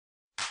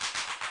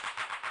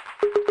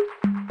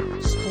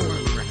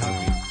Spoiler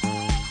heavy.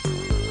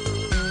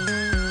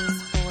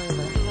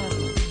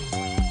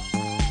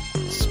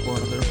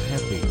 Spoiler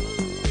heavy.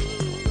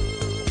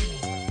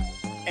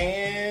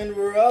 And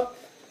we're up.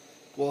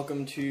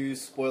 Welcome to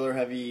Spoiler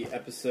Heavy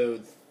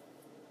episode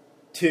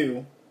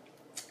 2.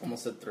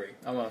 Almost said 3.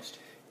 Almost.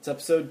 It's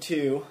episode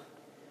 2.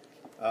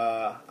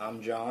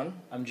 I'm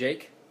John. I'm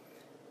Jake.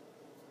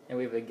 And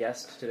we have a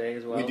guest today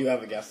as well. We do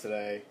have a guest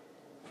today.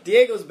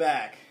 Diego's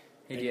back.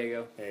 Hey,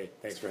 Diego. Hey,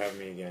 thanks for having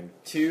me again.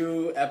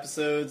 2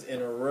 episodes in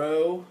a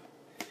row.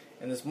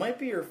 And this might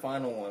be your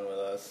final one with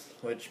us,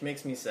 which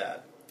makes me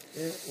sad.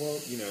 Yeah, well,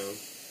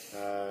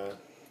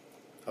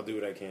 I'll do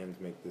what I can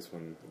to make this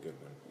one a good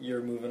one.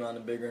 You're moving on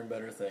to bigger and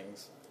better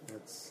things.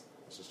 Let's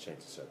just change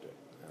the subject.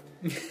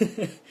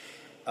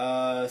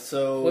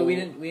 So... Wait, we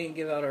didn't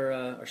give out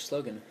our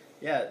slogan.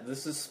 Yeah,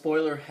 this is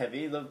Spoiler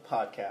Heavy, the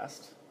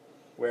podcast,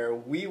 where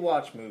we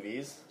watch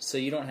movies. So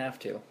you don't have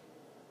to.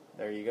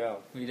 There you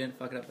go. We didn't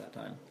fuck it up that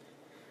time.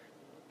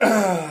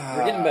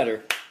 We're getting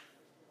better.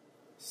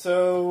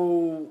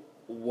 So,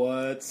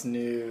 what's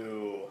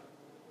new?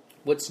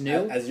 What's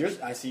new?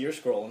 I see you're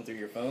scrolling through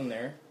your phone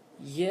there.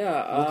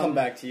 Yeah. We'll come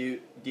back to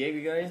you. Diego,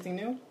 you got anything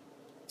new?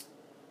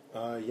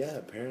 Yeah,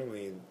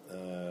 apparently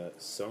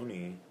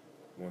Sony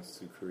wants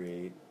to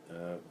create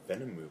a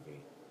Venom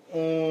movie.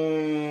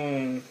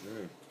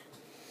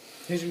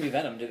 Who's gonna be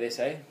Venom? Did they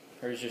say,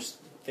 or is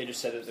they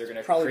just said that they're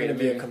gonna Probably create going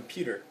to be a movie?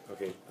 computer.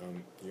 Okay,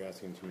 you're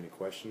asking too many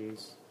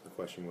questions. The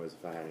question was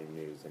if I had any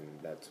news, and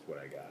that's what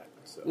I got.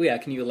 So. Well, yeah.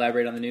 Can you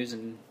elaborate on the news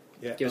and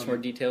Yeah, give us more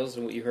details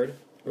on what you heard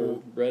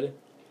or read?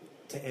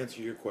 To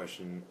answer your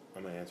question,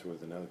 I'm going to answer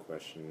with another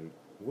question.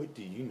 What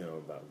do you know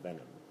about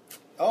Venom?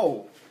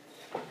 Oh,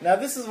 now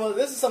this is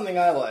something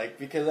I like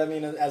because I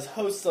mean, as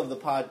hosts of the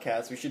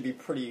podcast, we should be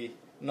pretty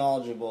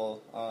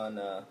knowledgeable on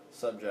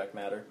subject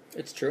matter.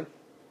 It's true.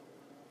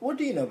 What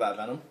do you know about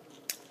Venom?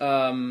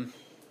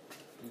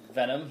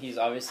 Venom. He's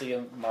obviously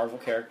a Marvel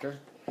character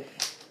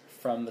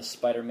from the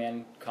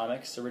Spider-Man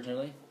comics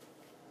originally,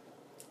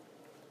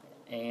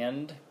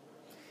 and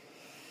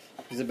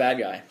he's a bad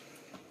guy.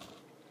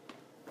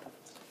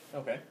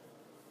 Okay.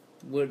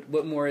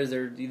 What more is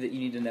there that you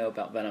need to know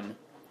about Venom?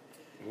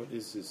 What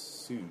does his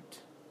suit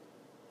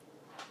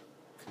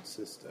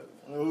consist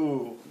of?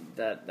 Ooh.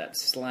 That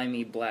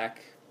slimy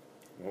black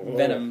Whoa,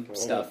 Venom whoa,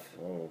 stuff.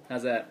 whoa.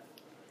 How's that?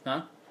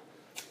 Huh?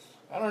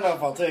 I don't know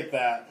if I'll take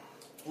that.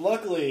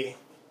 Luckily,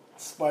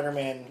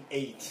 Spider-Man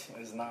 8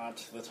 is not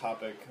the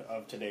topic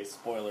of today's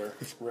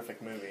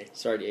spoiler-rific movie.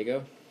 Sorry,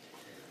 Diego.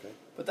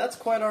 But that's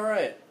quite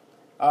alright.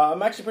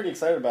 I'm actually pretty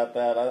excited about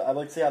that. I'd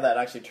like to see how that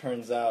actually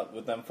turns out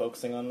with them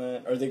focusing on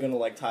that. Are they going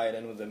to tie it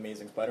in with the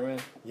Amazing Spider-Man?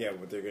 Yeah,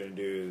 what they're going to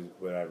do,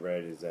 what I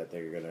read, is that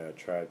they're going to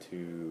try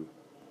to...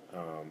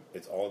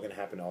 it's all going to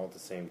happen all at the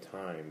same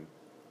time.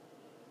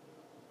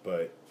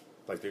 But,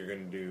 they're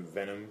going to do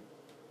Venom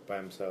by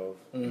himself,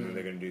 and then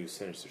they're going to do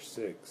Sinister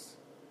Six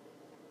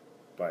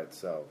by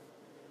itself.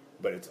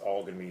 But it's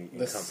all going to be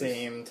The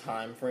same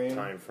time frame?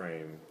 time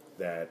frame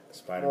that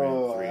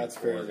Spider-Man 3 and that's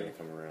 4 are crazy. going to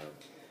come around.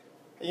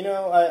 You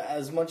know,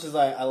 as much as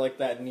I like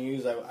that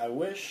news, I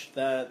wish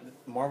that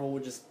Marvel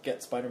would just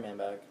get Spider-Man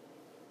back.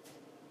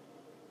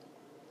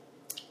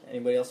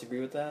 Anybody else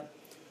agree with that?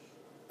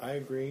 I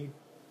agree,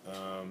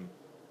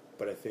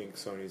 but I think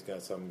Sony's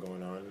got something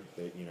going on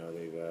that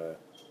they've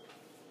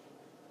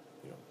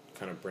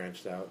kind of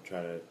branched out,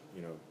 try to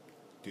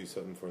do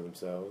something for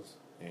themselves,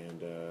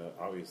 and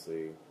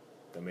obviously,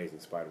 The Amazing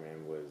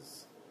Spider-Man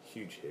was a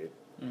huge hit.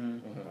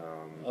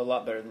 A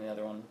lot better than the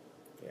other one.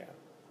 Yeah,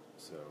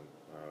 so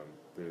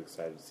really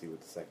excited to see what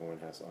the second one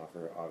has to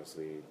offer.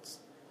 Obviously,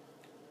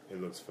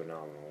 it looks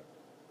phenomenal.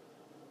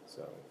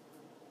 So.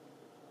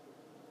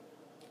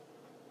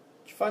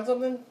 Did you find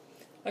something?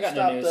 I got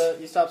no news.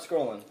 You stopped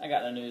scrolling. I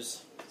got no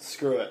news.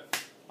 Screw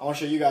it. I want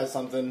to show you guys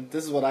something.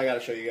 This is what I got to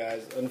show you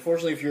guys.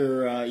 Unfortunately, if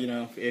you're,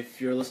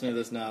 if you're listening to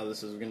this now,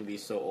 this is going to be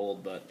so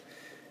old. But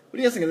what do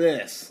you guys think of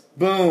this?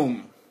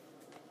 Boom.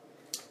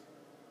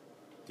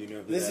 Do you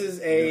know who This that, is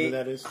do you know a who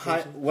that is?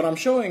 what I'm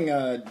showing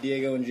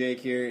Diego and Jake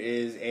here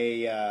is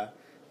a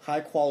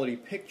high quality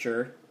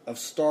picture of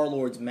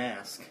Star-Lord's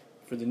mask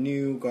for the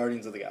new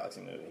Guardians of the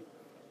Galaxy movie.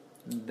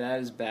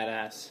 That is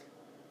badass.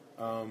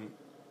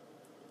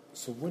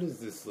 So what is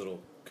this little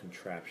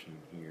contraption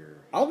here?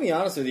 I'll be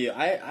honest with you,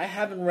 I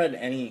haven't read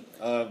any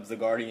of the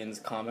Guardians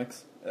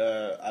comics.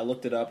 I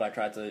looked it up. I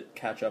tried to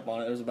catch up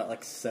on it. It was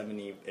about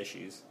 70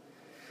 issues.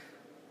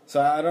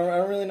 So I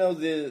don't really know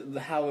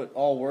the how it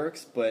all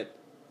works, but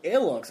it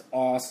looks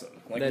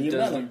awesome. That the does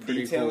amount look of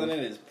pretty detail cool. in it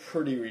is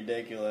pretty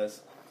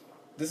ridiculous.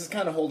 This is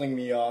kind of holding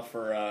me off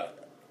for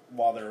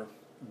while they're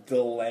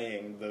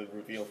delaying the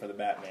reveal for the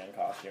Batman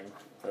costume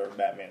for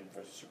Batman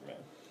vs Superman.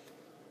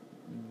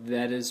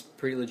 That is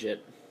pretty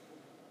legit.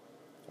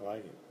 I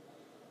like it.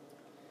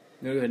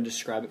 Go ahead and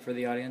describe it for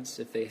the audience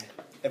if they.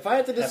 If I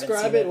had to Haven't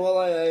describe seen it, it.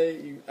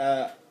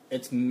 well,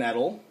 it's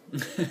metal. It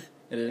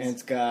is. And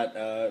it's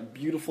got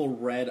beautiful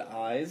red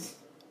eyes.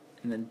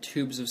 And then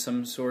tubes of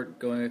some sort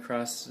going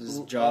across his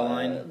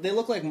jawline. They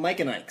look like Mike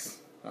and Ike's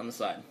on the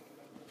side.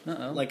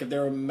 Uh-oh. Like if they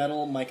were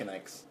metal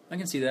Myconics. I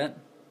can see that.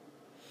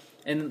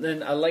 And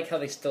then I like how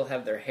they still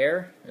have their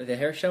hair, or the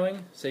hair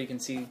showing, so you can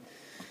see,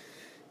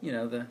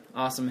 the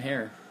awesome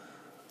hair.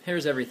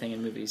 Hair's everything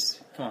in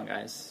movies. Come on,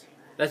 guys.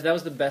 That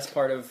was the best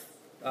part of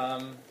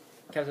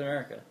Captain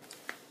America.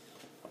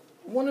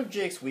 One of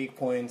Jake's weak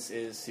points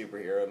is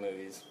superhero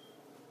movies.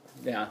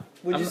 Yeah.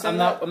 Would you say I'm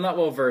that? not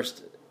well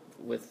versed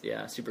with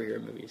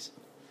superhero movies.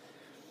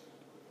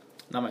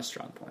 Not my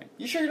strong point.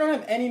 You sure you don't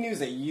have any news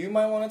that you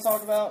might want to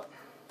talk about?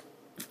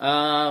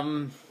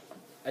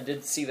 I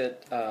did see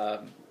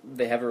that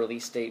they have a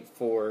release date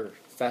for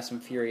Fast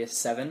and Furious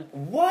 7.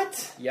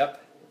 What?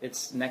 Yep.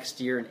 It's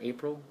next year in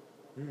April.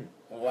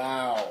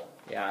 Wow.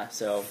 Yeah,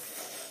 so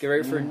get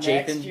ready for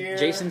Next year?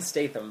 Jason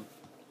Statham.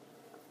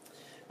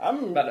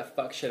 I'm About to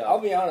fuck shit I'll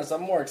up. be honest.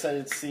 I'm more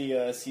excited to see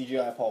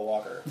CGI Paul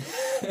Walker.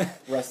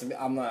 Rest in,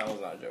 I'm not. I was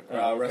not a joke.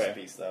 Oh, Rest in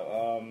okay. peace,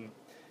 though.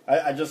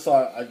 I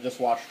just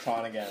watched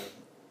Tron again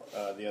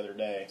the other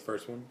day.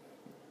 First one?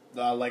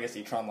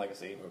 Legacy, Tron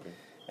Legacy, Okay.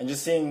 and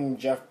just seeing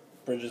Jeff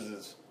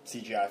Bridges'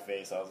 CGI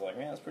face, I was like,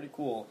 man, that's pretty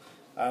cool.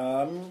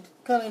 I'm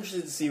kind of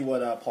interested to see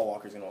what Paul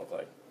Walker's gonna look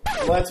like.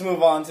 Let's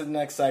move on to the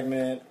next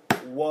segment.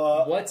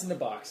 What's in the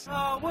box?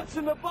 What's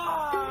in the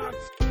box?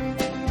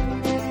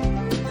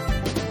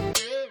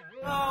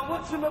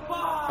 What's in the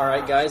box? All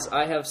right, guys,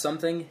 I have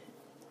something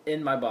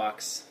in my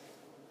box.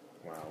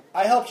 Wow.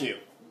 I helped you.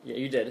 Yeah,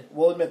 you did.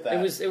 We'll admit that.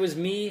 It was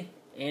me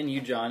and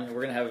you, John.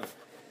 We're gonna have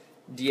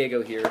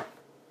Diego here.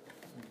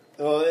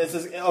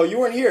 Oh, you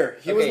weren't here.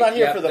 He was Okay, not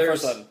here yeah, for the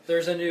there's- first one.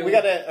 There's a new. We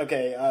gotta.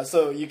 Okay,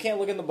 so you can't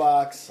look in the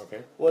box.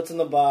 Okay. What's in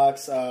the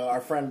box?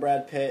 Our friend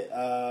Brad Pitt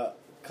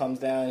comes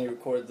down. He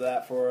records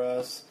that for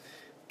us.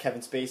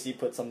 Kevin Spacey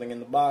put something in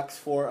the box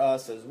for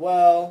us as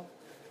well.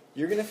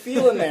 You're gonna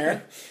feel in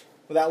there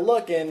without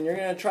looking. You're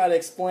gonna try to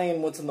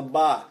explain what's in the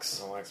box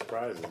I don't like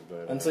surprises,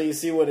 but until you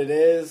see what it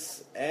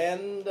is,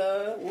 and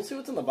we'll see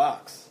what's in the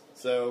box.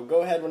 So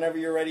go ahead whenever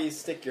you're ready.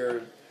 Stick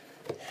your.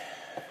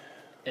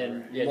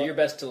 And yeah, do your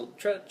best to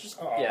try. Just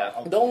yeah,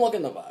 Don't look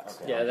in the box.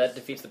 Okay. yeah. That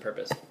defeats the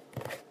purpose.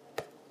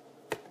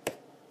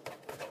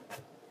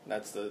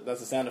 That's the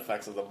sound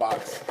effects of the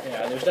box.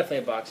 Yeah, there's definitely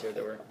a box here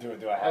that we're.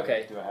 do I have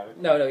Okay. it? Do I have it?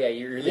 No, yeah,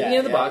 you're leaving Yeah, it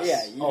in the yeah, box.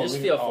 yeah, You just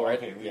feel for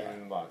Okay, it, leave it in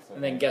the box.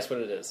 and then okay. guess what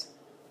it is.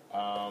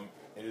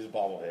 It is a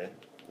bobblehead.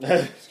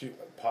 Excuse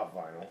pop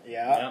vinyl.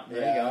 Yeah, Yeah,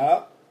 there you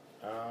go.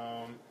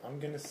 I'm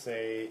gonna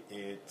say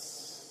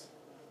it's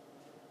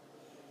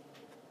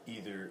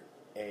either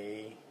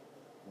A,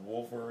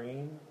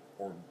 Wolverine,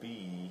 or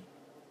B,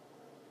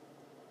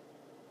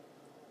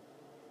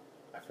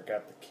 I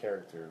forgot the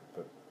character,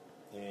 but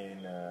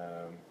in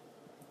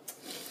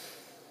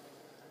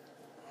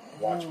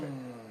Watchmen.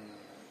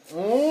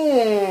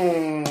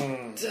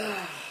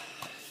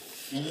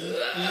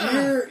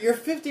 You're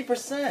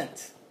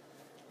 50%.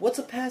 What's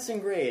a passing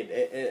grade?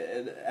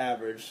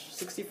 Average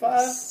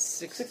 65,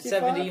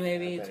 70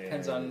 maybe. It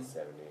depends on.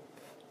 70.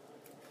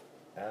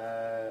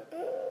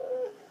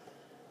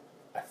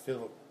 I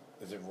feel.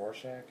 Is it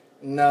Rorschach?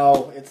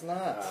 No, it's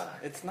not.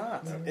 It's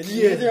not. It's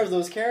neither of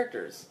those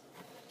characters.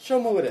 Show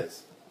me who it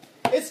is.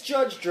 It's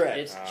Judge Dredd.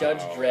 It's Judge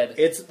Dredd.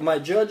 It's my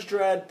Judge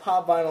Dredd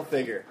pop vinyl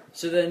figure.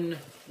 So then,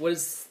 what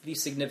is the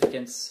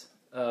significance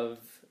of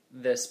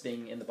this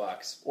being in the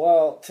box?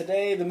 Well,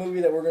 today the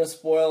movie that we're going to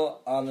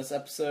spoil on this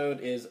episode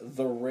is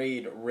The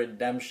Raid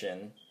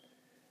Redemption,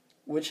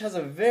 which has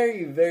a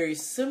very, very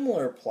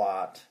similar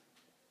plot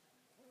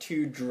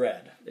to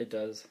Dredd. It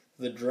does.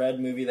 The Dredd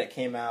movie that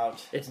came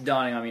out It's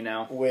dawning on me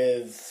now.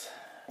 with...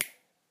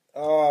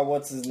 Oh,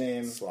 what's his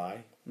name?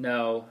 Sly.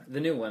 No, the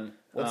new one.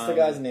 What's the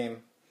guy's name?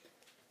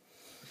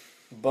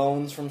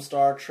 Bones from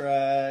Star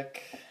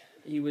Trek.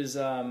 He was.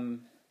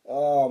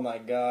 Oh my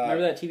god.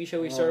 Remember that TV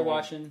show we started Oh.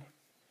 watching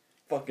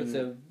Fucking... with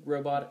the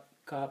robot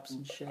cops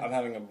and shit? I'm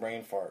having a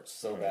brain fart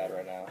so bad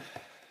right now.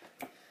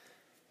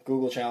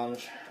 Google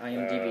challenge.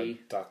 IMDb.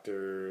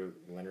 Dr.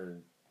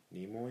 Leonard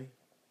Nimoy?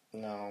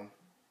 No.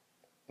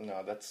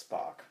 No, that's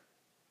Spock.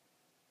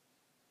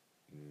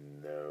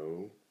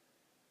 No.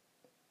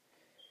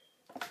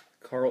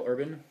 Carl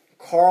Urban.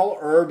 Carl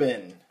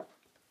Urban.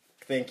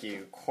 Thank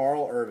you.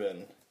 Carl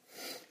Urban.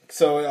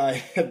 So,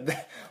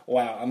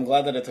 wow, I'm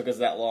glad that it took us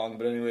that long.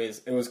 But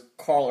anyways, it was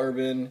Carl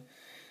Urban.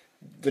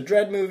 The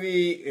Dredd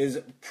movie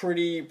is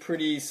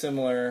pretty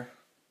similar.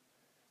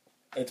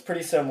 It's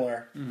pretty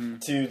similar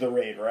to The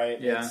Raid, right?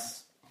 Yeah.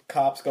 It's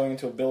cops going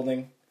into a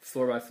building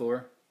Floor by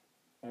floor.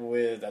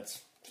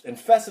 that's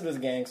infested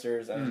with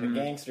gangsters, and the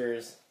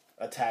gangsters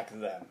attack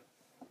them.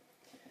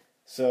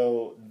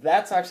 So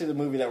that's actually the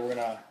movie that we're going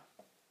to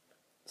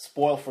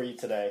spoil for you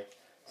today.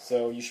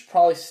 So you should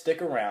probably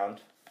stick around,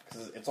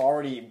 because it's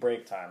already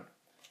break time.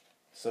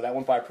 So that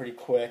went by pretty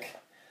quick.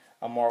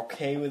 I'm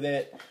okay with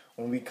it.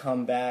 When we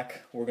come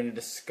back, we're going to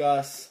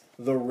discuss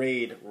The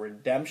Raid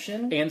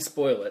Redemption, And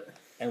spoil it.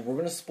 and we're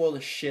going to spoil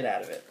the shit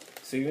out of it.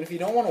 So even if you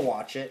don't want to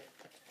watch it,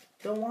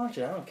 don't watch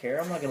it. I don't care.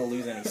 I'm not going to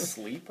lose any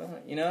sleep.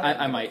 You know, I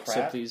give a might, so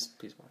crap. please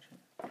watch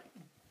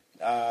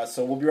it.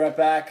 So we'll be right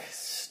back.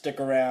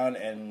 Stick around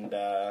and,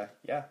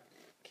 yeah,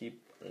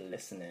 keep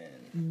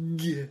listening.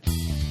 Yeah.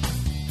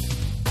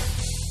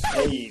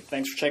 Hey,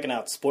 thanks for checking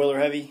out Spoiler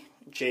Heavy.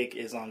 Jake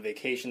is on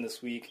vacation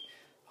this week.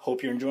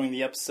 Hope you're enjoying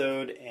the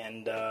episode,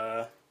 and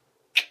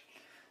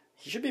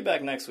he should be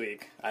back next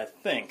week, I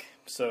think.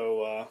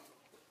 So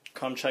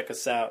come check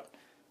us out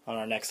on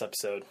our next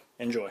episode.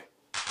 Enjoy.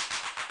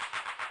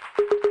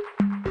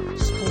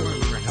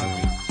 Spoiler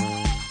heavy.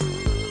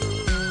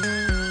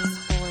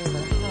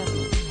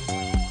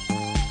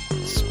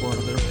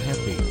 Spoiler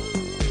heavy.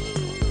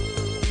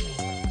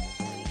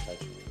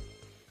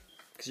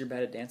 Because you're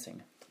bad at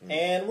dancing.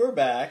 And we're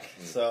back,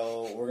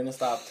 so we're going to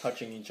stop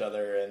touching each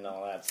other and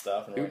all that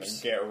stuff, and we're going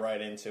Oops. to get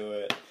right into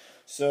it.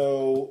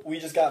 So, we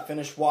just got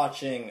finished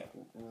watching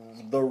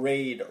The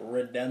Raid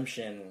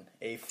Redemption,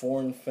 a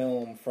foreign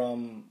film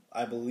from,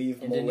 I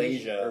believe,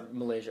 Malaysia. Or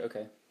Malaysia,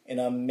 okay. An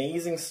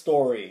amazing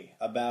story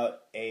about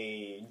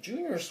a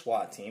junior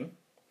SWAT team,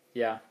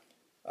 Yeah.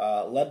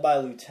 led by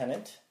a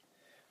lieutenant,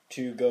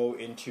 to go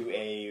into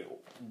a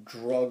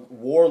drug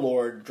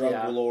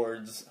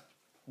lord's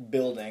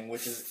building,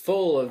 which is...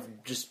 Full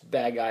of just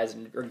bad guys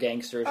or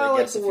gangsters, I I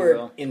like guess, the if you word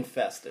will.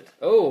 infested.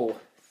 Oh.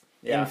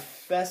 Yeah.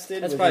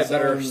 Infested That's with probably a his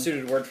better own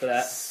suited word for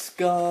that.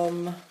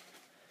 scum.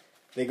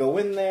 They go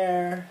in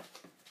there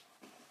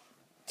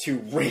to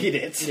raid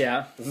it.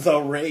 Yeah. The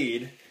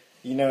raid.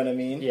 You know what I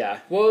mean? Yeah.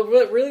 Well,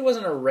 it really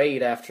wasn't a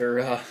raid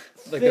after,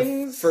 the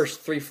Things-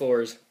 first 3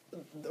 floors.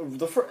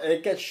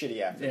 It gets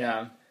shitty after.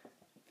 Yeah.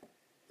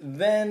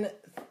 Then,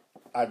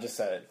 I just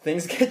said it.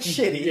 Things get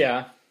shitty.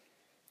 Yeah.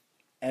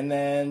 And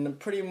then,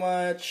 pretty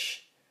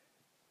much,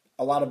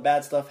 a lot of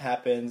bad stuff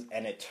happens,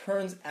 and it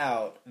turns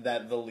out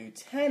that the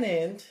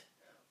lieutenant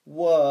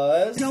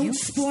was... Don't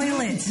spoil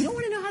it. You don't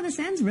want to know how this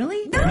ends,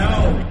 really?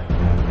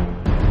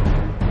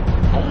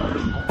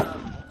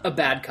 A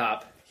bad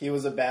cop. He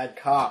was a bad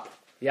cop.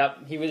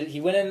 Yep. He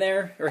went in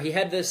there, or he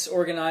had this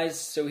organized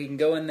so he can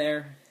go in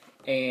there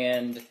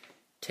and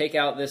take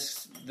out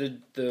the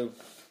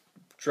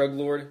drug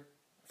lord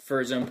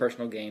for his own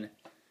personal gain.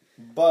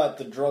 But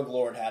the drug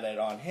lord had it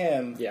on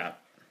him. Yeah.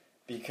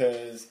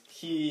 Because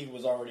he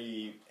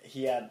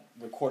had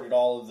recorded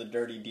all of the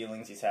dirty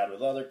dealings he's had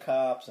with other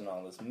cops and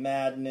all this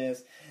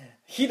madness.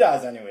 He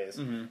dies anyways.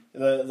 Mm-hmm.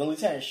 The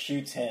lieutenant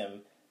shoots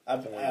him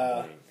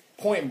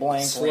point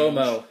blank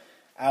Slow-mo. range.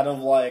 Out of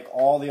like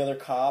all the other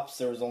cops,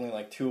 there was only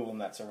like 2 of them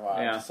that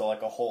survived. Yeah. So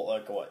like a whole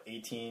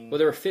 18. Well,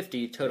 there were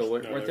 50 total,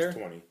 weren't No, there? there's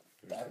 20.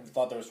 I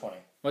thought there was 20.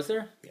 Was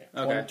there? Yeah.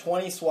 Okay.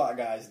 20 SWAT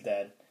guys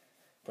dead,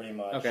 pretty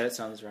much. Okay, that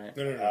sounds right.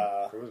 No.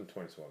 There wasn't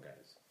 20 SWAT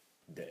guys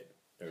dead.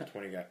 There were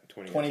 20 guys,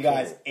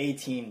 total.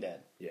 18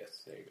 dead.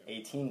 Yes, there you go.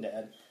 18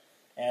 dead.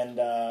 And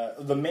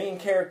the main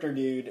character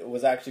dude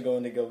was actually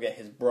going to go get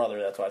his brother.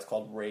 That's why it's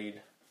called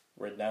Raid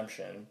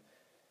Redemption.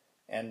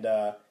 And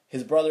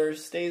his brother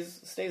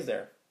stays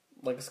there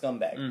like a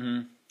scumbag.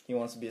 Mm-hmm. He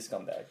wants to be a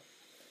scumbag.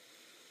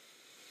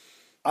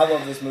 I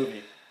love this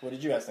movie. What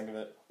did you guys think of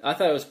it? I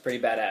thought it was pretty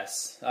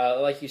badass.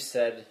 Like you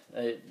said,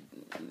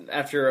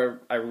 after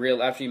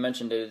you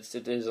mentioned it,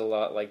 it is a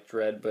lot like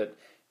Dredd, but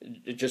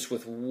just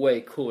with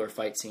way cooler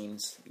fight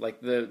scenes. Like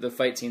the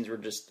fight scenes were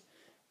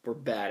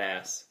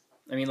badass.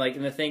 I mean, like,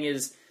 and the thing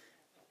is,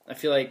 I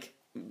feel like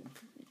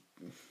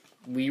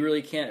we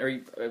really can't.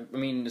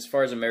 As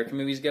far as American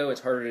movies go,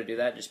 it's harder to do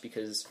that just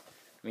because,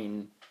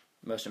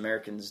 most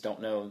Americans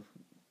don't know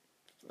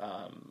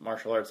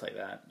martial arts like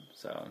that.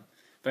 So.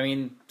 But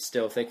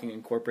still, if they can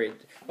incorporate...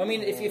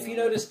 if you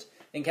noticed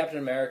in Captain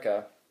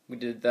America, we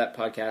did that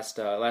podcast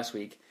last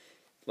week,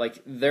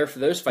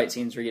 those fight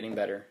scenes are getting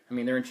better.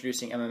 They're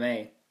introducing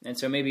MMA. And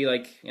so maybe,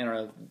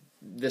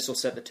 this will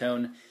set the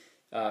tone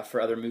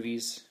for other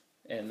movies,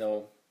 and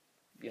they'll,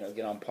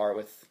 get on par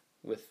with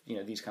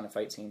these kind of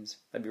fight scenes.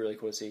 That'd be really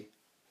cool to see.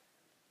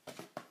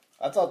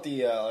 I thought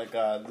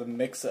the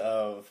mix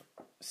of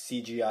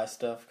CGI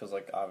stuff, because,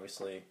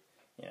 obviously,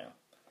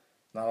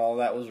 not all of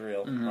that was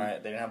real,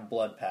 right? They didn't have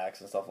blood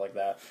packs and stuff like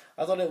that.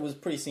 I thought it was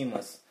pretty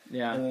seamless.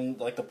 Yeah. And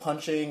then, the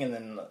punching, and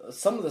then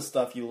some of the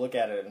stuff, you look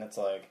at it, and it's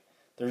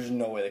there's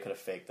no way they could have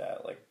faked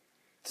that.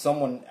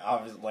 Someone,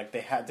 obviously,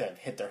 they had to have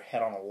hit their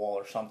head on a wall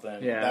or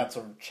something. Yeah. That's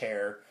a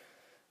chair.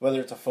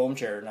 Whether it's a foam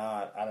chair or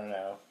not, I don't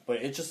know. But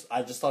I just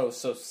thought it was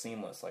so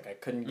seamless. I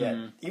couldn't get,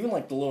 even,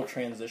 the little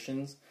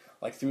transitions,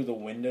 through the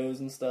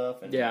windows and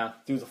stuff, and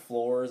through the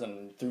floors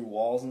and through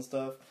walls and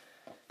stuff.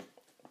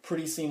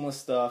 Pretty seamless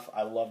stuff.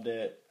 I loved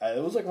it.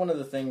 It was one of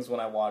the things when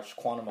I watched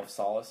Quantum of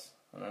Solace.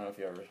 I don't know if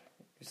you've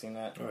seen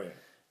that. Oh,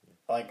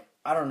 yeah.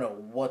 I don't know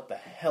what the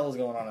hell is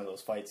going on in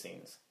those fight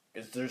scenes.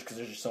 Because there's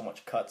just so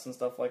much cuts and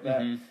stuff like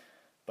that. Mm-hmm.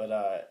 But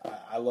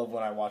I love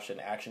when I watch an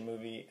action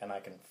movie and I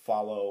can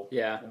follow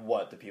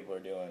what the people are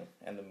doing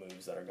and the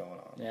moves that are going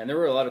on. Yeah, and there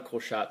were a lot of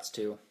cool shots,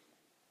 too.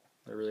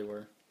 There really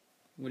were.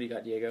 What do you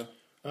got, Diego?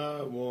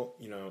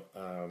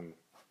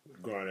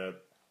 Growing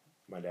up,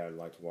 my dad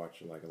liked to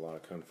watch a lot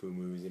of kung fu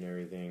movies and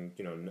everything.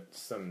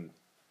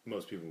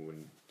 Most people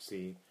wouldn't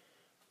see,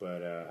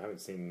 but I haven't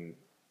seen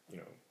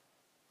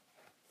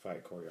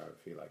fight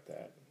choreography like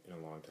that in a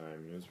long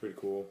time. It was pretty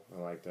cool.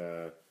 I liked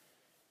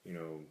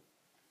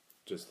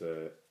just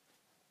the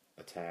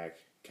attack,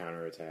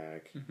 counter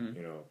attack,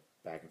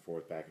 back and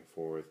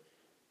forth,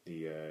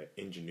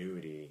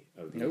 ingenuity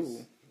of these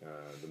Ooh.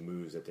 the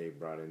moves that they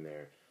brought in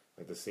there.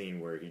 Like the scene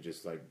where he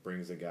just like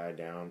brings the guy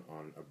down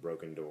on a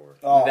broken door.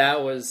 Oh,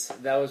 That was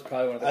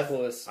probably one of the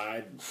coolest. I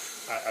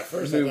at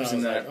first Moves I in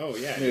was that like, oh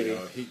yeah,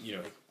 movie.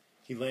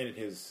 he landed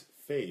his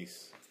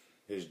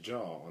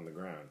jaw on the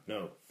ground.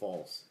 No,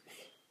 false.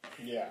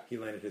 yeah. He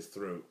landed his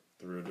throat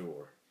through a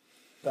door.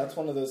 That's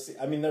one of those.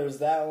 I mean, there was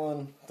that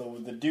one.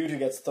 The dude who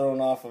gets thrown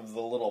off of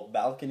the little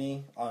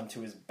balcony onto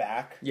his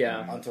back.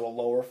 Yeah. Onto a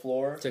lower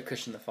floor. To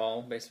cushion the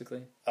fall,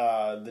 basically.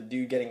 The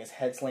dude getting his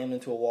head slammed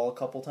into a wall a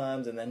couple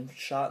times and then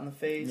shot in the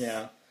face.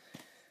 Yeah.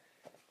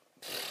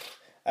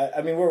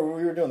 I mean,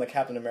 we were doing the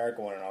Captain America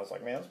one, and I was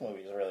like, man, this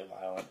movie is really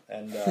violent.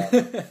 And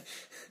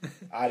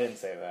I didn't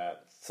say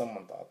that.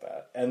 Someone thought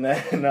that. And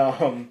then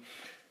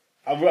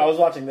I was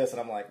watching this, and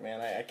I'm like,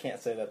 man, I can't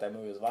say that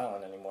movie is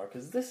violent anymore,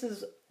 because this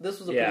was a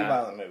pretty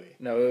violent movie.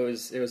 No, it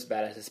was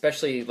badass,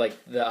 especially like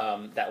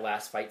the that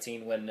last fight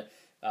scene when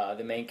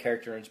the main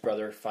character and his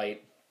brother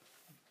fight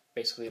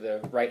basically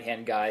the right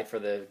hand guy for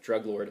the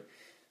drug lord.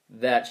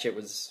 That shit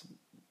was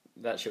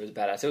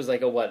badass. It was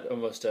like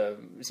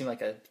it seemed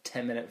like a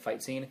 10-minute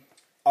fight scene.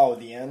 Oh,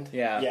 the end?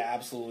 Yeah. Yeah,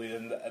 absolutely.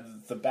 And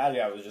the bad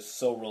guy was just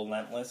so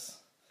relentless.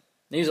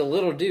 And he was a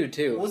little dude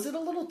too. Was it a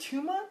little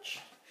too much?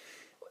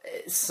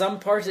 Some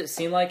parts it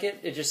seemed like it.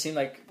 It just seemed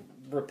like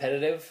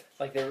repetitive,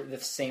 like the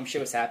same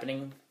shit was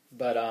happening.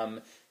 But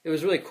it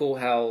was really cool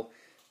how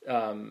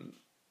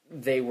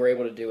they were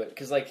able to do it,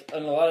 because like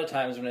and a lot of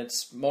times when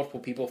it's multiple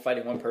people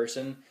fighting one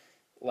person,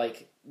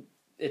 like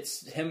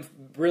it's him.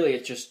 Really,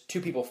 it's just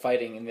two people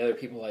fighting and the other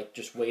people like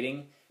just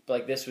waiting. But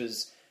like this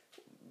was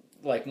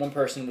like one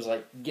person was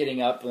like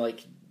getting up and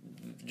like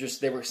just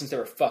since they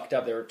were fucked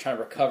up, they were trying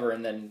to recover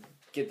and then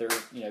get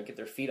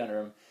their feet under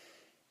them.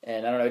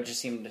 And I don't know, it just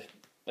seemed,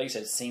 like you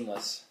said,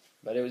 seamless.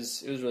 But it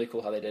was really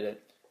cool how they did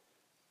it.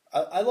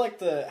 I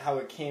liked how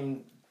it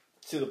came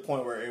to the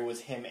point where it was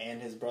him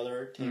and his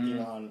brother taking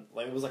on,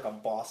 like, it was like a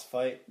boss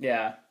fight.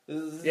 Yeah.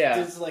 This Yeah.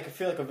 is like, I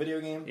feel like a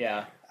video game.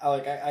 Yeah.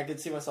 I could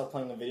see myself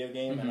playing a video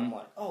game, and I'm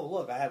like, oh,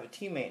 look, I have a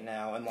teammate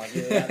now, and like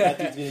that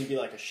dude's going to be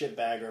like a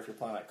shitbagger if you're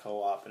playing like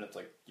co-op, and it's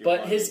like.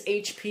 But his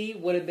HP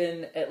would have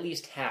been at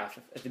least half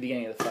at the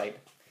beginning of the fight,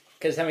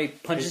 because how many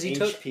punches he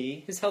took?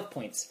 His health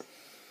points.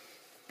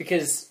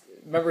 Because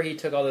remember he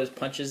took all those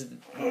punches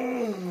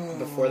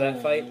before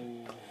that fight.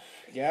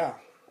 Yeah.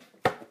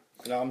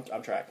 No,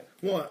 I'm tracking.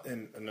 Well,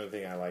 and another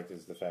thing I liked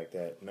is the fact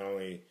that not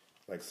only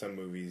like some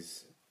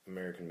movies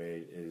American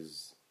made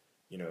is,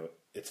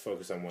 it's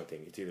focused on one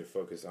thing. It's either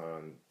focused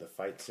on the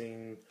fight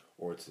scene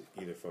or it's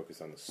either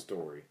focused on the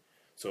story.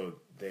 So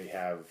they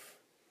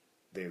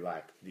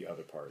lack the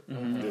other part.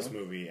 Mm-hmm. This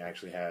movie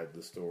actually had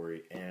the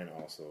story and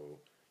also,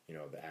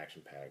 the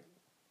action pack,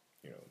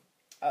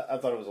 I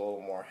thought it was a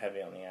little more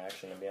heavy on the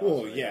action, to be honest.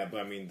 Well, with yeah, you.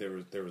 but I mean, there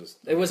was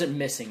It wasn't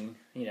missing,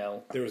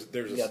 there's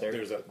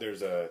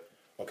a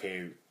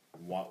okay.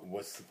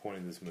 What's the point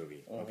of this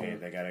movie? Okay,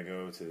 they gotta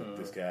go to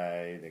this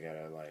guy. They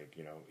gotta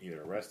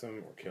either arrest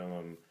him or kill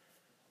him.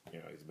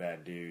 He's a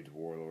bad dude,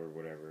 warlord,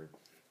 whatever.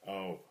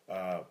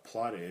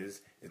 Plot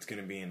is it's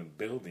gonna be in a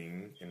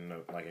building in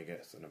I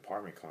guess an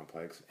apartment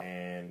complex,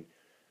 and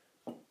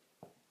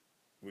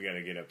we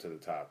gotta get up to the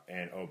top.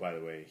 And by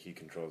the way, he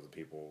controls the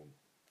people.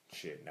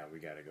 Shit, now we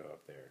gotta go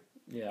up there.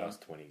 Yeah. Us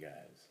 20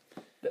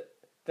 guys.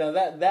 Now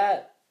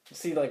that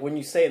see, like, when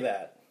you say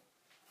that,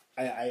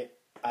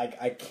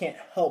 I can't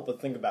help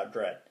but think about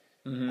Dread.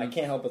 I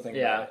can't help but think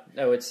about it.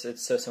 No, it's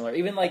so similar.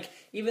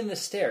 Even the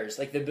stairs,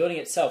 like the building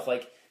itself,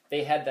 like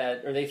they had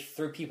that, or they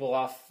threw people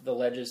off the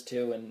ledges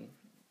too, and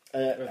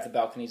with the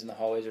balconies and the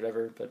hallways or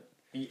whatever. But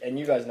And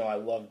you guys know I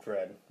love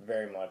Dread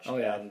very much. Oh,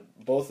 yeah. And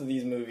both of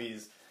these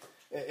movies,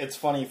 it's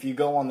funny, if you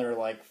go on their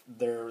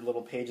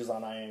little pages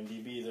on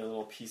IMDb, their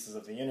little pieces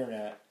of the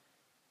internet,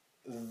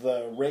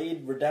 the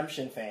Raid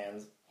Redemption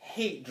fans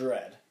hate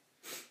Dread.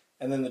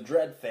 And then the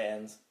Dread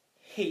fans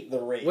hate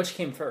the Raid. which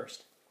came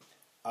first?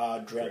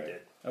 Dread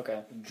did.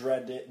 Okay.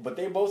 Dread did. But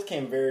they both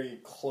came very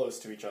close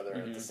to each other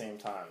at the same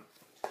time.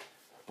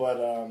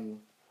 But,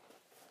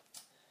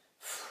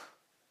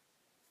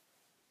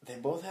 they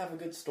both have a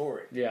good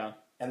story. Yeah.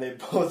 And they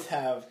both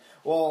have,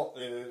 I'm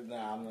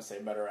going to say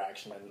better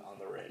action on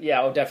the Raid.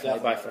 Yeah,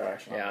 definitely by better far.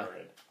 action on Yeah. the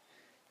Raid.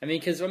 I mean,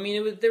 because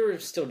there were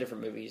still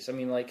different movies. I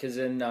mean, like, because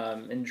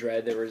in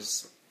Dread it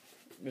was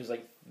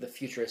like the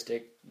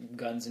futuristic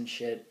guns and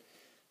shit,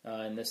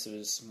 and this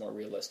was more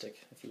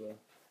realistic, if you will.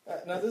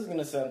 Now this is going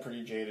to sound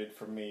pretty jaded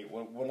for me.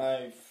 When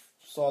I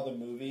saw the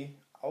movie,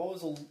 I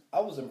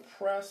was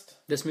impressed.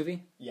 This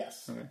movie?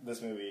 Yes, Okay.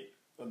 this movie,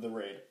 The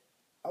Raid.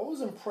 I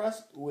was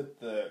impressed with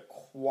the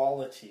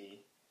quality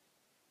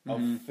of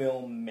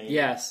film made.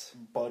 Yes.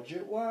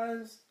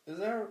 Budget-wise. Is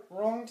that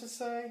wrong to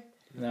say?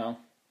 No.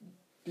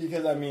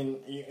 Because, I mean,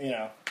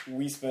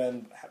 we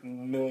spend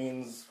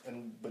millions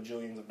and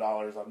bajillions of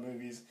dollars on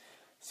movies.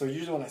 So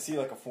usually when I see,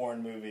 like, a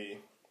foreign movie,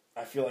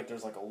 I feel like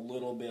there's, like, a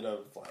little bit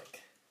of,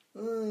 like,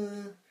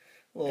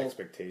 little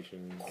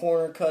Expectation.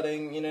 corner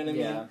cutting, you know what I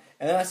mean? Yeah.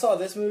 And then I saw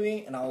this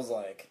movie, and I was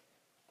like,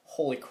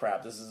 holy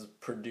crap, this is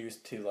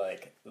produced to,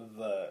 like,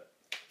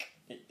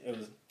 it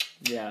was.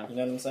 Yeah. You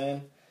know what I'm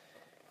saying?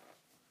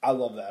 I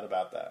love that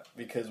about that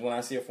because when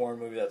I see a foreign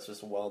movie that's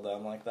just well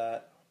done like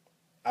that,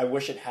 I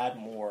wish it had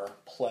more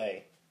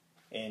play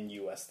in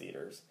U.S.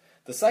 theaters.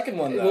 The second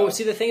one, though... Well,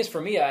 see, the thing is,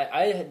 for me,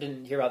 I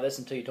didn't hear about this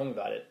until you told me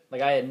about it.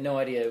 Like, I had no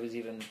idea it was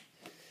even...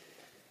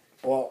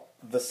 Well,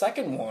 the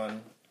second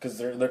one, because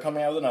they're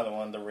coming out with another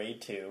one, The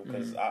Raid 2,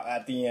 because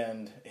at the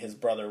end, his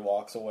brother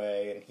walks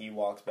away, and he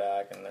walks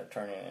back, and they're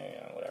turning,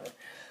 whatever.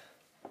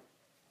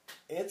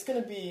 It's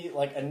going to be,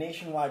 like, a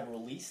nationwide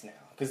release now.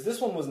 Because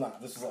this one was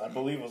not. This was, I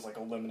believe, was like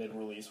a limited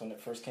release when it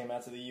first came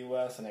out to the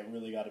U.S., and it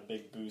really got a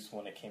big boost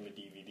when it came to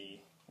DVD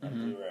and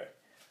Blu-ray.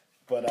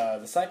 But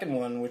the second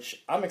one,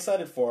 which I'm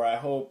excited for, I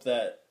hope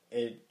that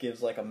it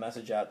gives like a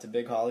message out to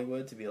big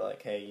Hollywood to be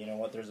like, hey, you know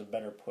what? There's a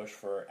better push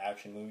for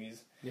action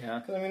movies. Yeah.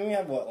 Because I mean, we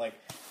have what like,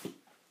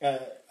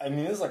 I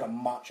mean, this is like a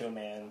Macho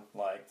Man.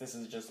 Like, this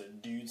is just a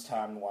dude's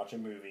time to watch a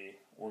movie.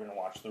 We're gonna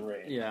watch The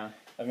Raid. Yeah.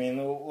 I mean,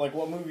 like,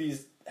 what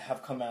movies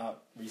have come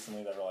out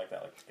recently that are like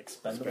that? Like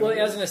Expendables. Well,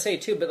 I was gonna say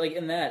too, but like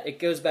in that, it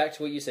goes back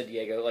to what you said,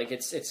 Diego. Like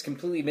it's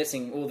completely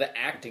missing. Well, the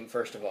acting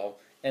first of all,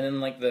 and then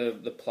like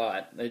the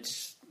plot.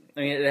 I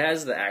mean, it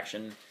has the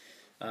action,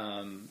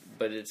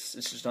 but it's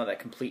just not that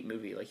complete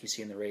movie like you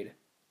see in The Raid.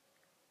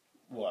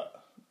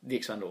 What? The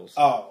Expendables.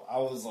 Oh, I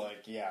was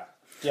like, yeah.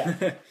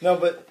 No,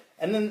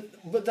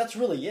 but that's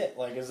really it.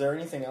 Like, is there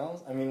anything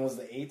else? I mean, was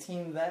the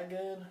A-Team that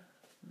good?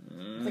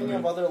 Thinking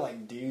of other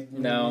like dude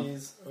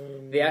movies.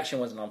 The action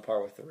wasn't on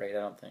par with The Raid, I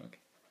don't think.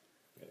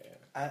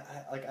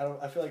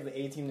 I feel like the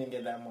A-Team didn't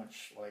get that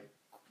much like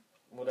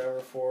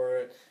whatever for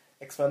it.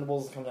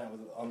 Expendables is coming out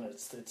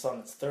it's on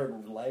its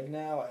third leg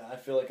now. I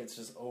feel like it's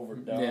just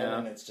overdone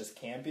and it's just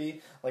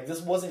campy. Like, this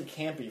wasn't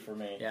campy for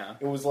me. Yeah.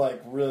 It was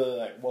like really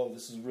like, whoa,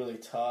 this is really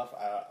tough.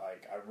 I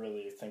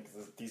really think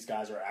these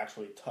guys are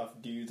actually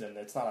tough dudes, and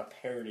it's not a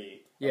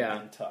parody of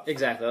being tough.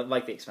 Exactly.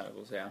 Like the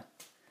Expendables. Yeah.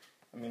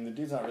 I mean, the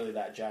dude's not really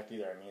that jacked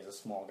either. I mean, he's a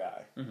small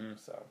guy.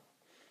 So.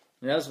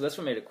 And that's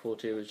what made it cool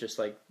too. It was just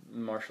like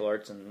martial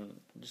arts and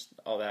just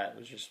all that. It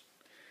was just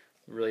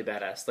really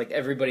badass. Like,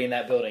 everybody in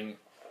that building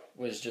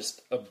was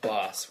just a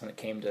boss when it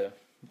came to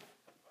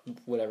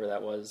whatever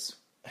that was.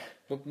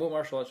 What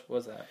martial arts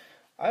was that?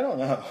 I don't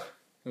know.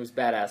 It was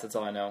badass, that's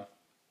all I know.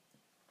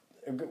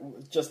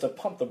 Just to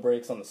pump the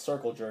brakes on the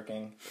circle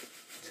jerking,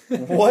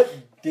 what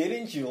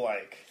didn't you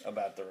like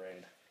about The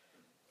Raid?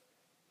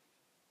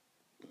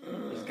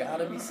 There's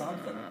gotta be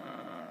something.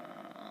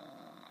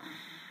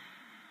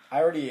 I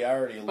already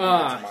alluded to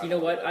mine. You know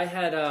what? I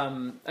had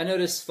I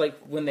noticed like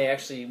when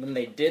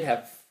they did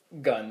have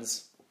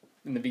guns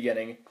in the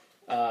beginning,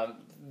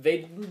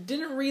 they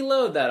didn't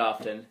reload that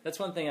often. That's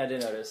one thing I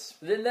did notice.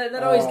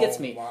 That always gets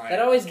me. That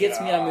always gets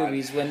me on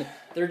movies when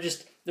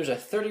there's a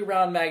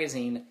 30-round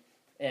magazine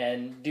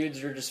and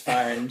dudes are just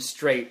firing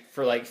straight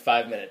for like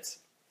 5 minutes.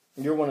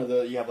 You're one of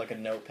you have like a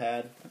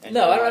notepad? And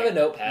No, I don't have a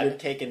notepad. You're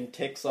taking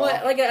ticks off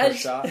Well, like, per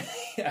shot?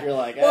 Yeah. You're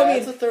like, Well, I mean,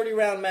 it's a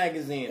 30-round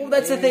magazine. Well,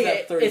 that's the Maybe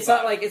thing. that's It's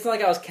not 35.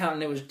 like I was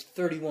counting. It was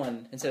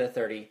 31 instead of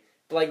 30.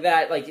 But like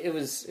that, like it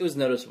was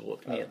noticeable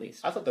to me at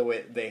least. I thought the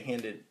way they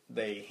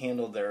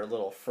handled their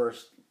little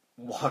first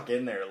walk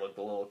in there looked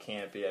a little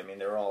campy. I mean,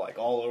 they were all like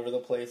all over the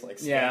place, like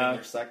scanning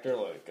their sector.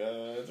 Like,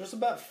 there's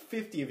about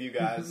 50 of you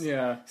guys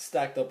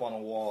stacked up on a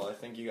wall. I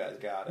think you guys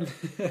got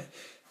it.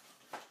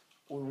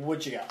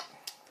 What you got?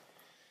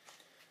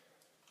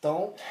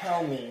 Don't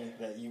tell me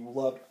that you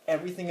love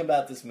everything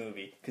about this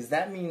movie, because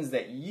that means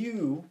that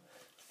you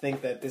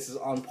think that this is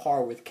on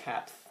par with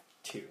Cat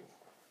 2.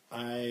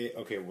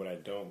 What I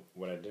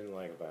didn't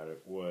like about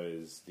it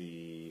was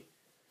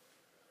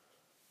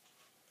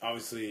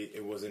obviously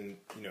it wasn't,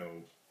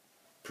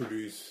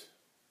 produced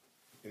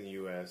in the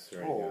U.S.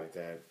 or anything like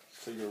that.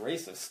 So you're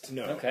racist.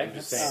 No, Okay. I'm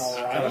just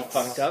saying. Kind of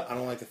fucked up. I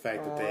don't like the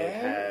fact that they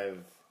have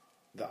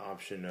the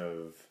option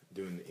of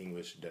doing the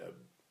English dub.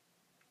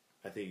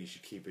 I think you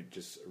should keep it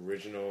just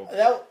original.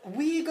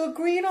 We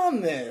agreed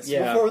on this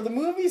before the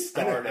movie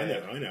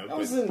started. I know. That But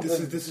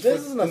this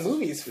isn't the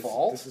movie's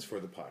fault. This is for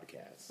the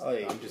podcast. Oh,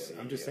 yeah,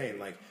 I'm just saying,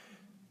 like,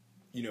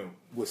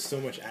 with so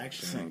much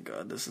action. Thank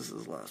God this is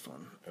his last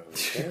one.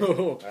 Okay.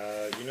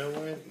 You know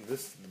what?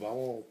 This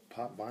bottle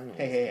pop vinyl.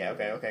 Hey,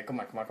 okay.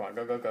 Come on.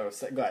 Go. Go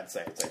ahead,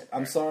 say it.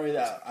 I'm sorry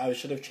that I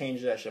should have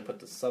changed it. I should have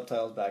put the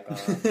subtitles back on.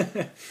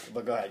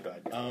 But go ahead.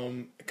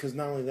 Because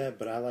not only that,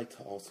 but I like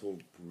to also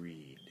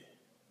breed.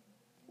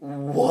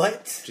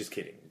 What? Just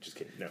kidding.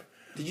 No.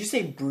 Did you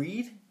say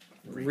breed?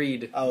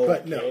 Read. Oh,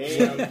 But no,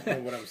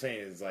 what I'm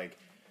saying is, like,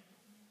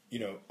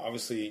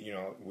 obviously,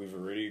 we've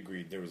already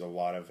agreed there was a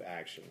lot of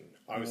action.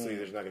 Obviously,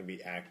 there's not going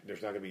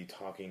to be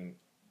talking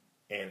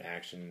and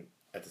action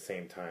at the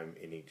same time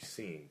in each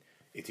scene.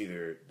 It's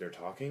either they're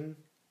talking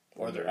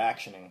Or they're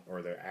actioning.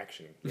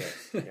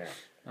 Yes, yeah.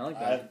 I like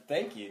that.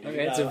 Thank you. Dude.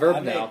 Okay, it's a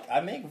verb now.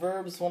 I make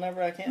verbs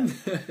whenever I can.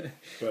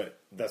 But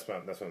that's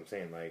what I'm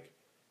saying. Like,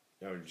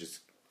 just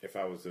if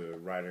I was a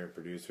writer and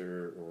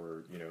producer,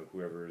 or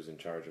whoever is in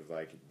charge of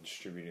like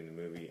distributing the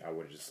movie, I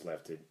would have just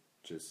left it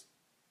just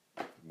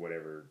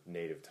whatever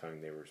native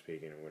tongue they were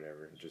speaking or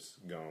whatever, and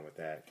just going with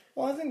that.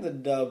 Well, I think the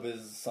dub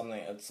is something.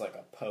 It's like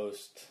a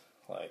post,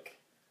 like.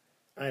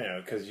 I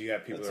know, because you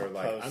got people It's that are a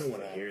like, I post don't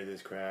want to thing. hear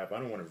this crap. I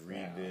don't want to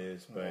read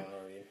this, but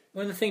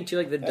Well, the thing too,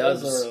 like the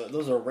those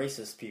dubs. are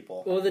racist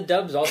people. Well, the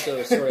dubs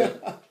also sort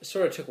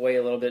of took away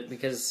a little bit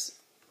because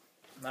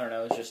I don't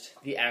know. It's just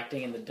the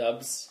acting and the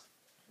dubs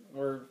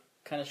were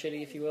kind of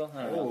shitty, if you will.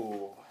 I don't know.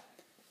 Ooh.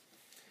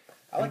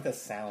 I like the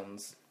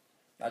sounds.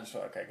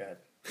 Okay, go ahead.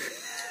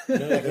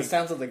 another The thing,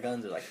 sounds of the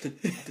guns are like.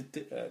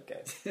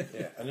 Okay.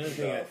 yeah,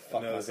 another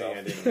fuck thing I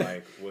myself. didn't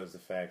like was the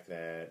fact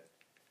that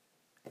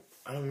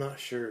I'm not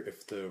sure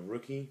if the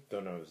rookie,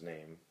 don't know his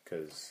name,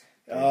 because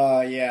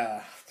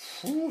Yeah.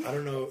 I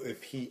don't know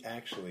if he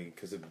actually,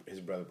 because his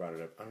brother brought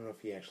it up, I don't know if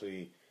he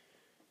actually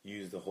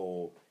used the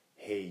whole,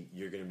 hey,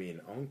 you're going to be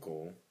an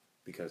uncle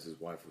because his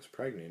wife was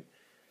pregnant.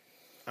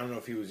 I don't know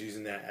if he was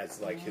using that as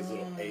like his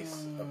little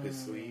ace up his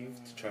sleeve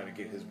to try to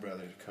get his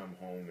brother to come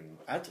home and.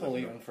 I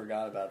totally even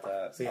forgot about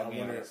that. See, I'll be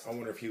honest. I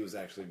wonder if he was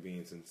actually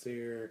being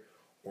sincere,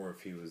 or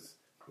if he was,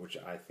 which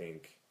I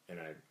think,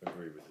 and I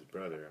agree with his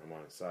brother. I'm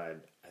on his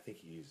side. I think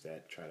he used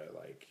that to try to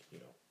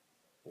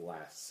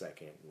last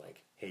second,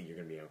 like, hey, you're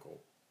gonna be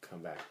uncle.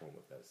 Come back home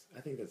with us.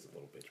 I think that's a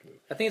little bitch move.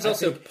 I think it's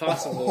also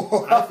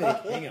possible. I think,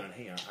 hang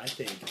on. I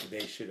think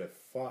they should have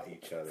fought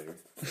each other,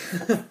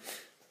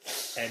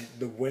 and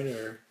the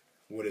winner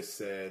would have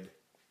said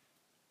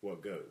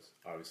what goes.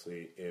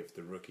 Obviously, if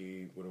the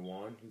rookie would have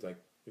won, he's like,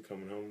 "You're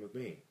coming home with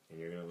me, and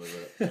you're gonna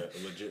live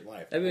a legit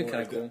life." That'd be Or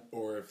kinda if cool.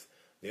 Or if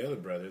the other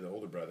brother, the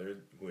older brother,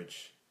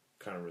 which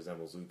kind of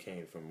resembles Liu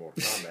Kang from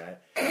Mortal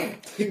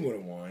Kombat, he would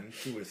have won.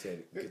 He would have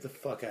said, "Get the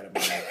fuck out of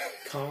my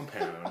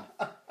compound.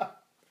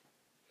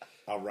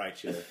 I'll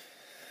write you.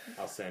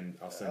 I'll send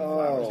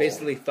flowers."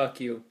 Basically, fuck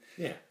you.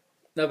 Yeah.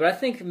 No, but I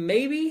think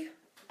maybe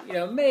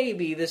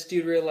this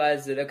dude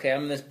realized that, okay,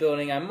 I'm in this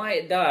building, I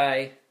might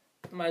die,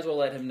 might as well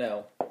let him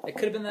know. It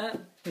could have been that.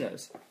 Who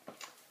knows?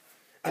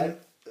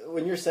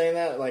 When you're saying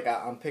that, like,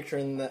 I'm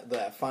picturing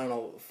that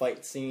final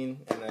fight scene,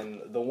 and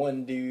then the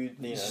one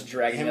dude, Just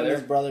dragging him the and other.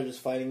 his brother just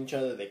fighting each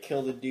other. They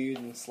kill the dude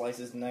and slice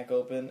his neck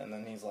open, and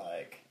then he's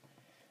like,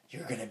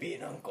 "You're gonna be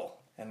an uncle,"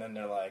 and then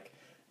they're like,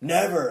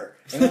 "Never,"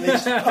 and then they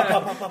just pop,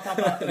 pop, pop, pop, pop,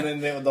 pop,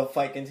 and then the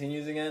fight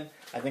continues again.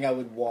 I think I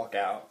would walk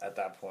out at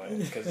that point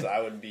because I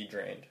would be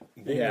drained.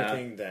 One Yeah. more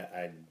thing that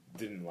I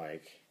didn't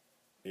like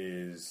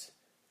is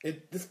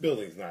this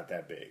building's not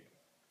that big.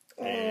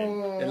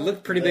 And, It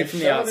looked pretty They big from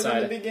the showed it in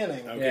outside. the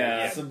beginning. Okay,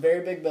 Yeah. It's a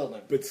very big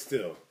building. but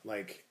still,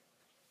 like,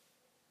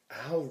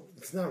 how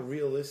it's not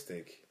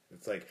realistic.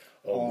 It's like,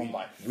 oh,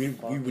 we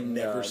would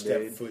never God,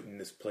 step dude. foot in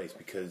this place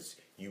because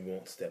you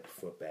won't step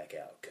foot back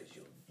out because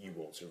you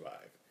won't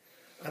survive.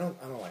 I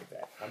don't like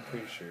that. I'm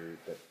pretty sure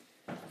that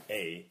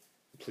the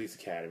police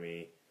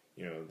academy,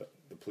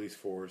 the police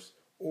force,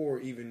 or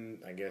even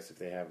I guess if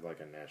they have like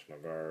a National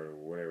Guard or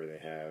whatever they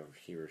have,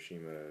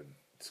 Hiroshima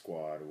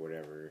squad or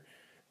whatever,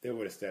 they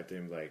would have stepped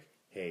in like,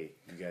 hey,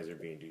 you guys are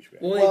being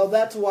douchebags. Well,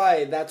 that's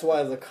why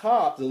the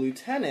cop, the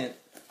lieutenant,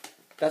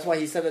 that's why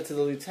he said it to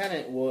the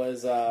lieutenant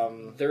was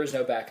There is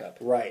no backup.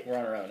 right, We're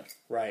on our own.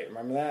 right.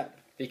 Remember that?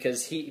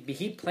 Because he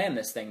planned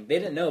this thing. They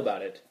didn't know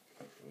about it.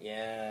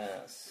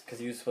 Yes, because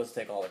he was supposed to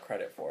take all the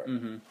credit for it.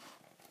 Mm-hmm.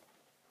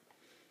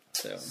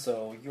 So,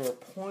 So your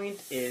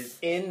point is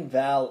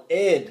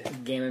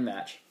invalid. game and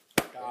match.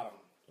 Got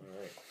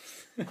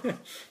him.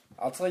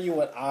 I'll tell you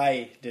what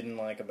I didn't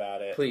like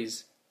about it.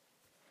 Please.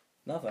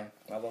 Nothing.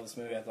 I love this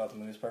movie. I thought the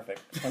movie was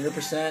perfect.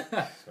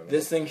 100%.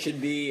 This thing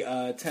should be 10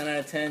 out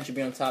of 10. Should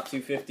be on top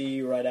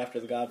 250 right after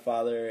The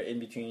Godfather, in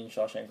between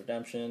Shawshank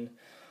Redemption.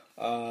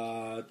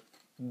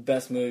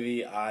 Best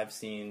movie I've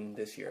seen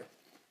this year.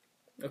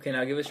 Okay,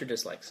 now give us your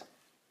dislikes.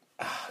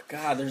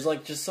 God, there's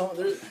like just so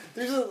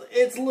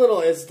it's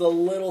the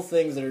little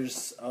things that are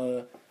just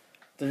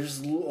there's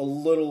a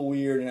little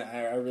weird, and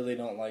I really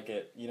don't like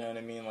it. You know what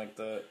I mean? Like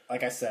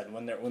I said,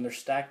 when they're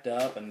stacked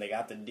up and they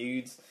got the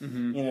dudes,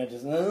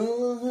 just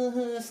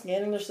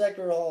scanning their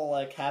sector all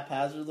like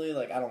haphazardly.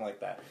 Like I don't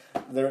like that.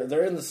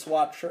 They're in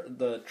the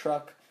the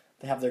truck.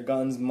 They have their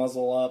guns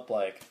muzzle up.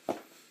 Like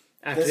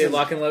After This they is-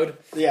 lock and load?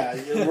 yeah,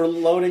 we're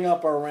loading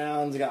up our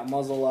rounds. Got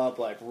muzzle up.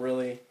 Like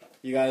really.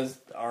 You guys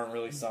aren't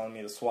really selling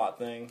me the SWAT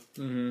thing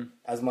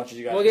as much as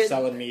you guys are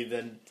selling me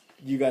that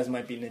you guys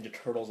might be Ninja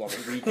Turtles on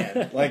the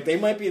weekend. Like, they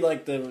might be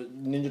like the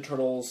Ninja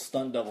Turtles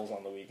stunt doubles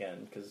on the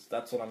weekend, because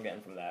that's what I'm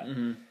getting from that.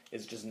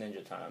 It's just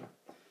ninja time.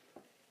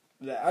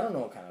 I don't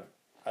know what kind of...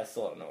 I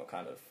still don't know what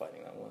kind of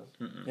fighting that was.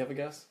 You have a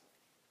guess?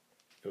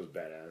 It was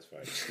badass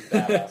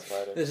fighting. Badass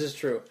fighting. This is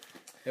true.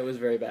 It was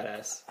very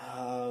badass.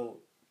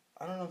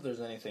 I don't know if there's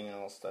anything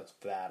else that's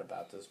bad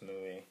about this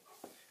movie.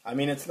 I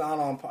mean, it's not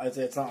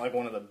like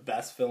one of the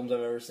best films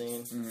I've ever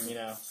seen, you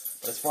know.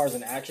 But as far as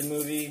an action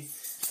movie,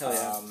 Hell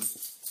yeah.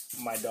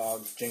 my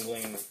dog's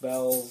jingling his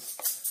bells.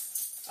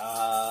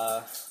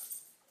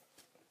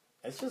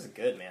 It's just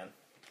good, man.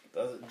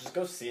 Just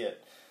go see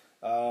it.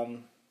 You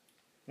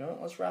know,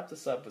 let's wrap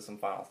this up with some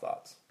final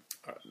thoughts.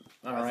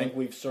 I think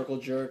we've circle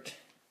jerked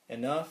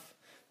enough.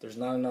 There's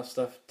not enough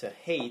stuff to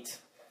hate,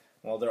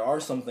 well, there are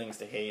some things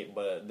to hate,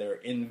 but they're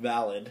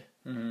invalid.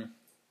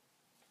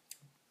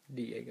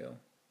 Diego.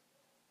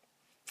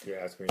 You're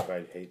asking me if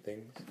I hate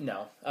things?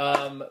 No.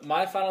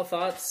 My final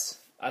thoughts.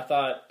 I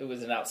thought it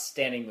was an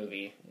outstanding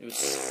movie.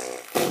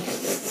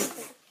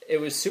 It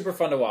was super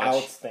fun to watch.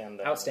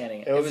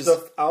 Outstanding. It was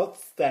just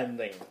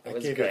outstanding. It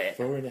was I gave great. it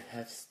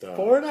 4.5 stars.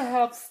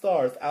 4.5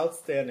 stars.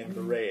 Outstanding.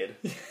 The Raid.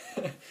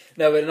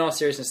 No, but in all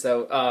seriousness,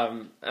 though,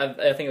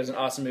 I think it was an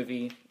awesome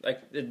movie.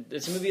 Like,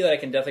 it's a movie that I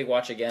can definitely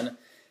watch again.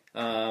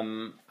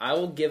 I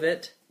will give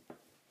it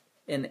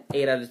an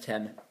 8 out of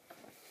 10.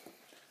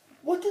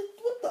 What the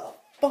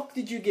fuck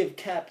did you give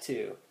Cap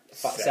to?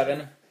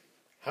 7?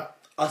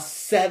 A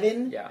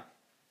 7? Yeah.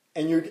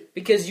 And you're...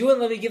 Because you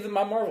wouldn't let me give them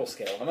my Marvel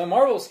scale. And my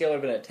Marvel scale would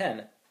have been a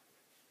 10.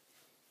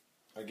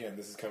 Again,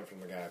 this is coming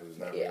from a guy who's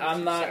not. Yeah,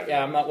 I'm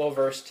not well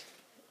versed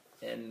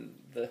in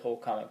the whole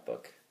comic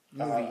book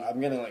movie I'm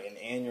getting like an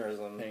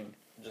aneurysm thing.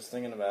 just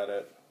thinking about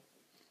it.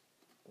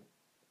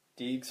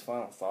 Deeg's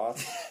final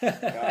thoughts?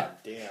 God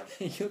damn.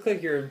 You look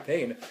like you're in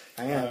pain.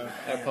 I am.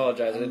 I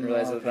apologize. I didn't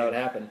realize that would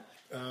happen.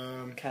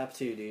 Cap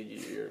 2, dude.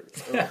 You're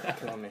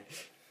killing me.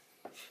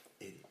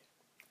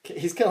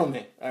 He's killing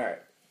me. Alright.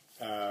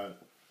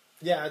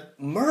 Yeah,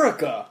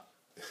 America!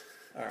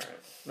 Alright.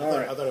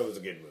 I thought it was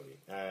a good movie.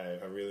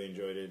 I really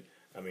enjoyed it.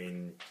 I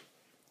mean,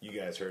 you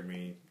guys heard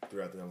me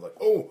throughout the night. I was like,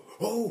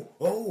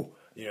 oh.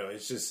 You know,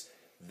 it's just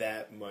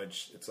that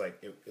much. It's like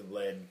it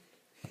led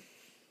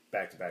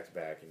back to back to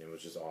back, and it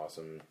was just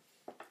awesome.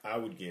 I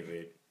would give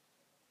it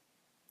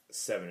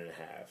 7.5.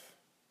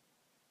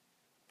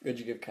 What'd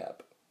you give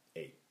Cap?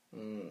 8.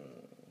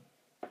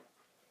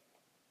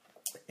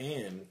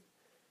 And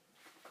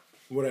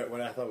what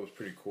I thought was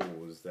pretty cool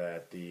was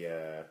that the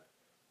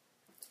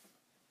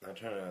not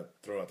trying to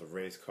throw out the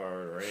race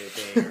card or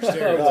anything or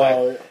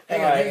stereotype.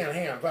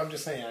 Hang on. But I'm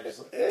just saying,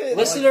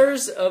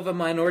 Listeners of a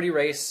minority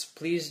race,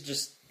 please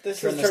just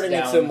This turn is turning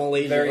down into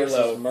Malaysia very versus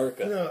low.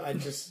 America. No, I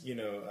just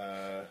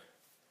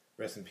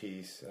rest in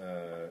peace,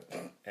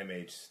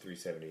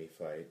 MH370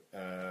 flight.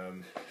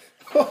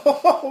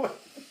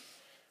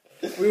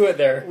 We went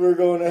there. We're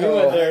going to hell.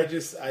 went there.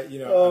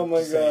 Oh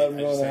my God, I'm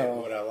going to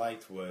hell. What I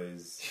liked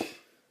was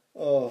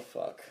Oh,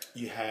 fuck.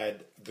 you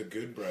had the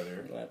good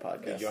brother, My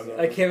podcast. the young,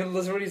 I can't even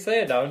listen to what he's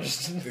saying now. I'm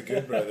just the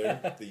good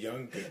brother, the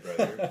young good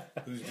brother,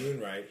 who's doing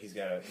right. He's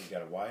got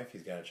a wife.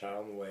 He's got a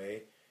child on the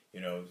way.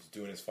 You know, he's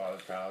doing his father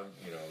proud.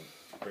 You know,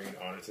 bringing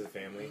honor to the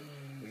family.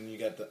 And then you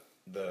got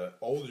the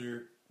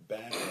older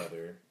bad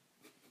brother.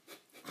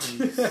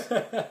 Who's,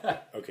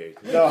 okay,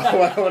 No,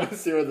 I want to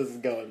see where this is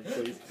going.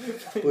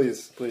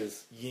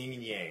 Please. yin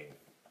and yang.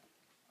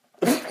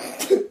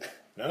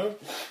 No,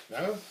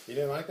 you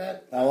didn't like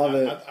that. I love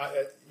it.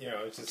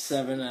 It's just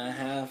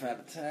 7.5 out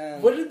of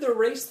 10. What did the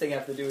race thing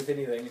have to do with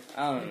anything?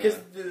 I don't Because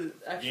know. the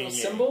actual yin and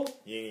yang. symbol,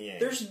 Yin and yang.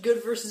 there's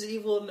good versus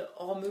evil in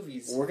all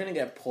movies. We're gonna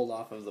get pulled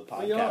off of the We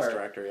podcast are.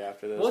 directory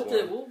after this.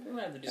 We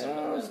might have to do something It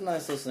about was that.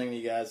 nice listening to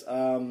you guys.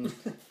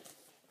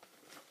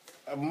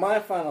 My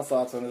final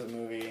thoughts on this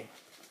movie.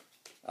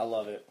 I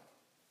love it.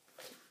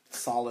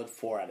 Solid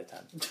 4 out of 10.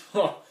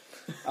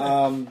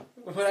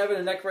 What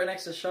happened right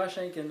next to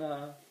Shawshank and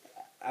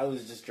I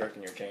was just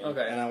jerking your chain.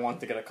 Okay. And I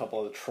wanted to get a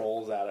couple of the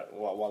trolls at it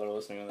while they're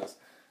listening to this.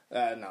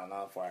 No,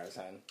 not 4 out of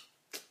 10.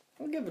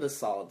 I'll give it a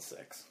solid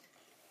 6.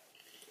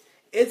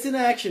 It's an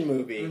action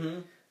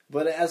movie.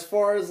 But as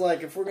far as,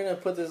 like, if we're going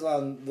to put this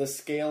on the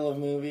scale of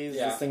movies,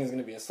 Yeah. this thing is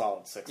going to be a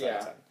solid 6 out Yeah.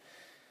 of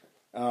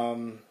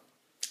 10.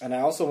 And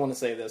I also want to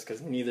say this,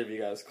 because neither of you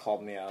guys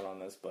called me out on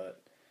this,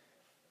 but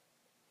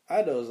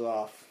I dozed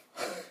off.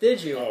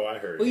 did you? Oh, I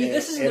heard. Well, In-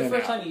 this isn't in the and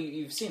first out. time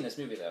you've seen this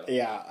movie, though.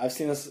 Yeah, I've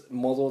seen this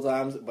multiple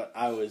times, but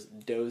I was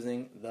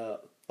dozing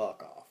the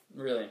fuck off.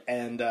 Really?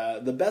 And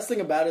the best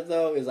thing about it,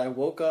 though, is I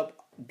woke up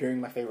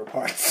during my favorite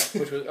parts.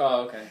 Which was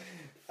okay.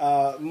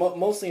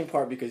 Mostly in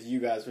part because you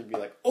guys would be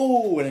like,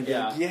 "Oh," and I'd be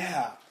like,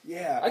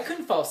 "Yeah." I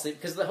couldn't fall asleep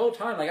because the whole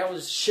time, like, I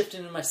was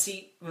shifting in my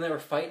seat when they were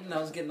fighting. I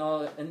was getting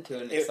all into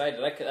it and excited.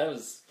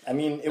 I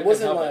mean, it couldn't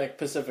wasn't help like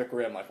Pacific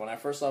Rim. Like when I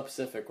first saw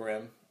Pacific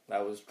Rim, I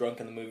was drunk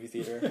in the movie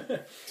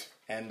theater,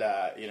 and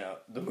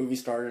the movie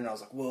started, and I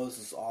was like, "Whoa, this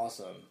is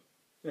awesome."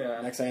 Yeah.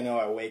 Next thing I know,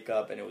 I wake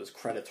up and it was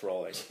credits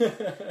rolling,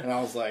 and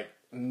I was like,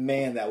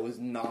 "Man, that was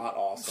not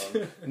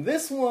awesome."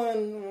 This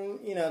one,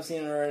 I've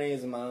seen it already.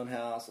 It's in my own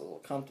house, a little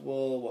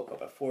comfortable. Woke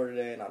up at 4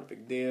 today, not a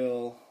big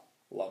deal.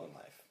 Loving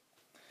life.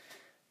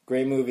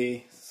 Great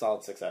movie,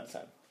 solid 6 out of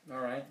 10. All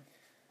right.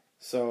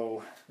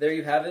 So There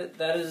you have it.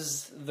 That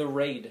is The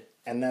Raid.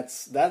 and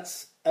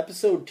that's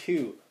episode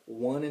 2.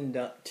 1 and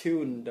done,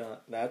 2 and done.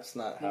 That's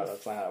not how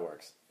it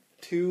works.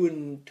 2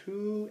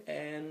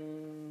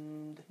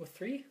 and With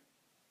 3?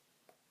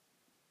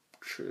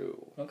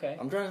 true. Okay.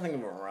 I'm trying to think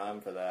of a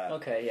rhyme for that.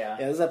 Okay, yeah.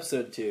 Yeah, this is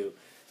episode 2.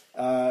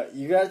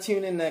 You gotta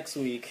tune in next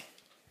week.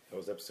 That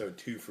was episode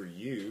 2 for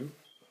you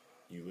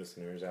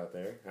listeners out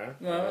there, huh?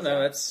 No,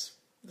 this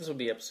will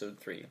be episode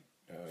 3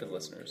 for the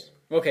listeners.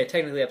 Okay. Okay,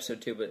 technically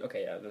episode 2, but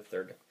okay, yeah, the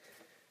third.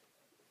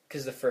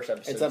 Because the first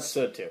episode. It's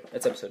episode 2.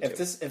 It's episode 2. If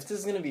this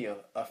is gonna be a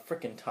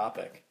freaking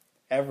topic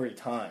every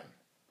time,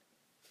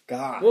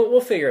 God.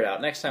 We'll figure it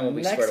out. Next time we'll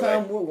be Next squared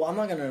time, away. I'm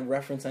not going to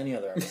reference any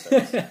other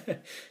episodes.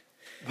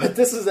 But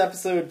this is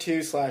episode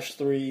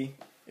 2/3.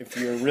 If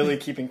you're really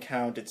keeping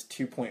count, it's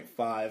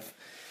 2.5.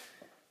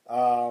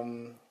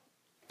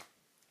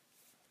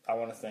 I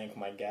want to thank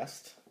my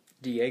guest,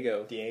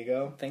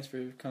 Diego. Thanks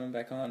for coming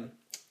back on.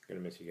 Gonna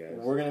miss you guys.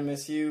 We're going to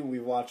miss you.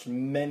 We've watched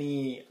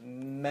many a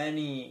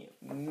movie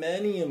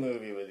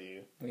with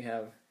you. We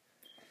have.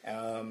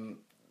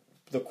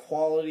 The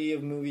quality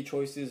of movie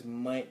choices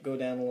might go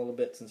down a little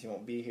bit since you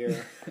won't be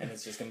here, and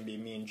it's just going to be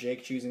me and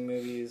Jake choosing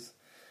movies.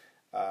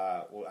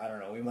 Well, I don't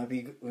know. We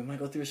might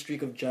go through a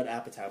streak of Judd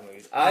Apatow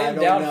movies. I am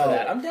don't down know. for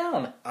that. I'm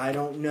down. I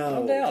don't know.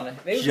 I'm down.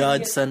 Maybe we Judd,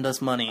 can get- send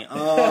us money.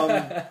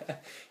 I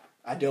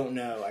don't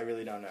know. I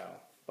really don't know,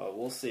 but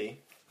we'll see.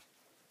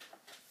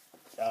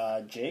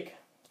 Jake,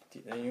 do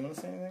you want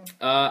to say anything?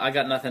 I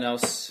got nothing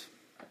else.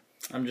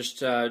 I'm just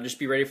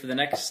be ready for the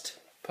next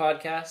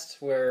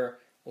podcast where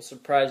we'll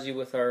surprise you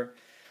with our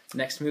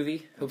next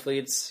movie. Hopefully,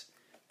 it's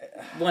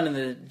one in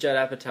the Judd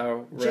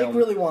Apatow realm. Jake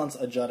really wants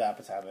a Judd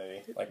Apatow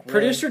movie. Like really.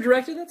 Producer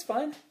directed. That's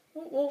fine.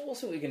 We'll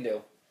see what we can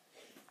do.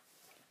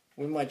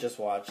 We might just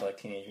watch like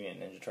Teenage Mutant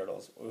Ninja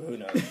Turtles. Who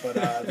knows? But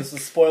this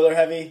is spoiler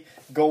heavy.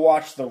 Go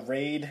watch The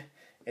Raid.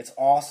 It's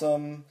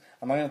awesome.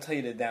 I'm not going to tell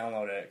you to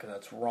download it because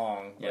that's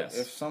wrong. But Yes.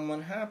 if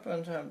someone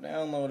happened to have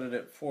downloaded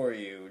it for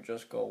you,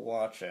 just go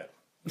watch it.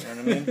 You know what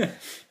I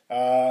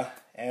mean?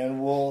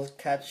 And we'll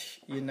catch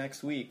you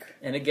next week.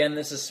 And again,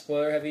 this is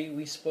spoiler heavy.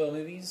 We spoil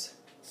movies.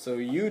 So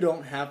you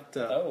don't have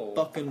to Oh.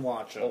 fucking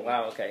watch it. Oh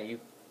wow. Okay, you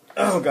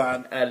Oh,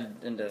 God.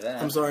 added into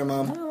that. I'm sorry, I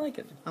Mom. don't like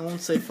it. I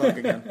won't say fuck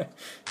again.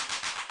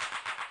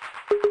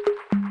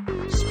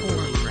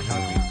 Spoiler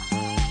heavy.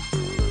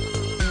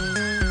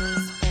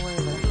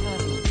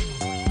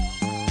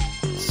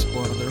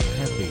 Spoiler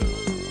heavy.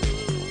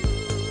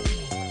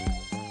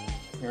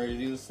 You ready to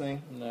do this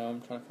thing? No,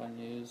 I'm trying to find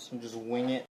news. And just wing it.